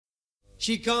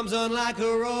She comes on like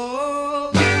a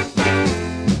rose.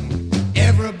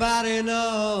 Everybody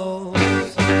knows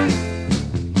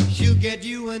she'll get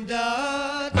you in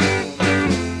dust.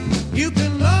 You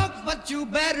can look, but you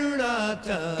better not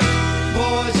touch.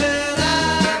 Poison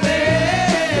ivy,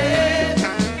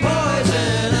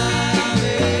 poison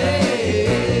ivy.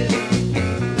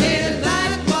 Late at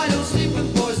night while you're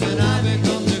sleeping, poison ivy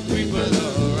comes a creeping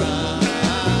around.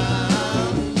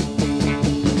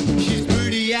 She's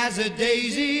pretty as a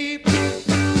daisy.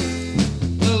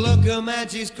 The look of man,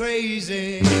 she's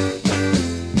crazy.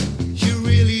 She'll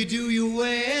really do you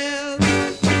well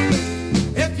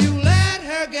if you let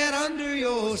her get under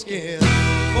your skin.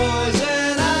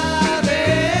 Poison ivy,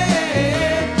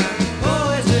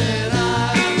 poison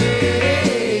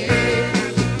ivy.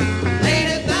 Late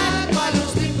at night while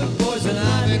you're sleeping, poison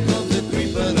ivy comes a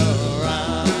creeping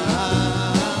around.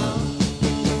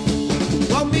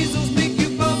 Well, measles make you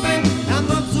bumpy, and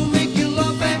mumps will make you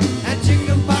lumpy, and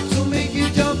chicken pox will make you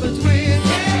jump and twitch.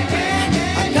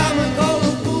 A common cold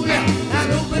will fool ya,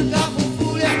 and open cough will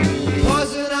fool ya.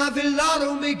 Poison ivy, Lord,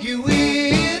 will make you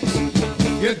itch.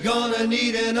 You're gonna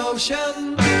need an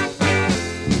ocean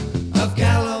of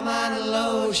calamine and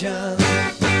lotion.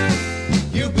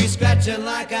 You'll be scratching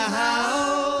like a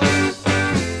hound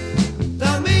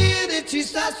the minute she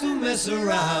starts to mess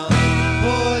around.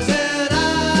 Poison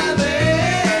ivy,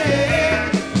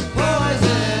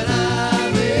 poison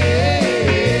ivy.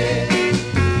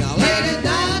 Now late at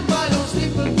night while you're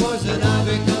sleeping, poison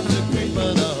ivy comes a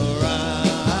creeping around.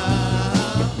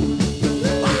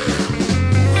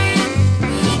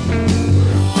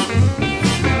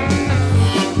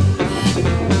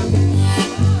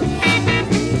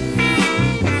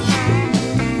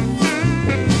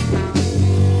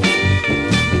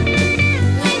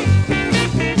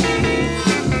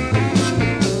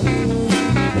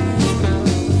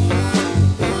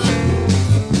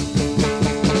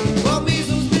 Well,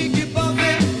 measles make you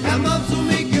bumpy, and mumps will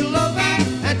make you lumpy,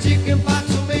 and chicken pox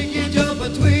will make you jump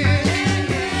and twitch.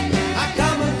 A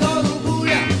common cold will fool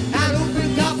ya, and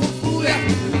open cough will fool ya.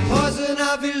 Poison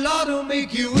ivy, Lord, will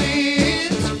make you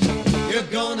itch. You're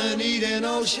gonna need an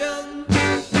ocean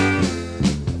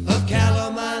of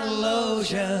calamine and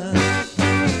lotion.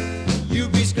 You'll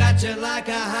be scratching like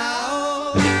a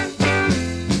hound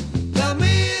the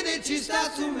minute she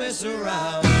starts to mess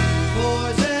around. Poison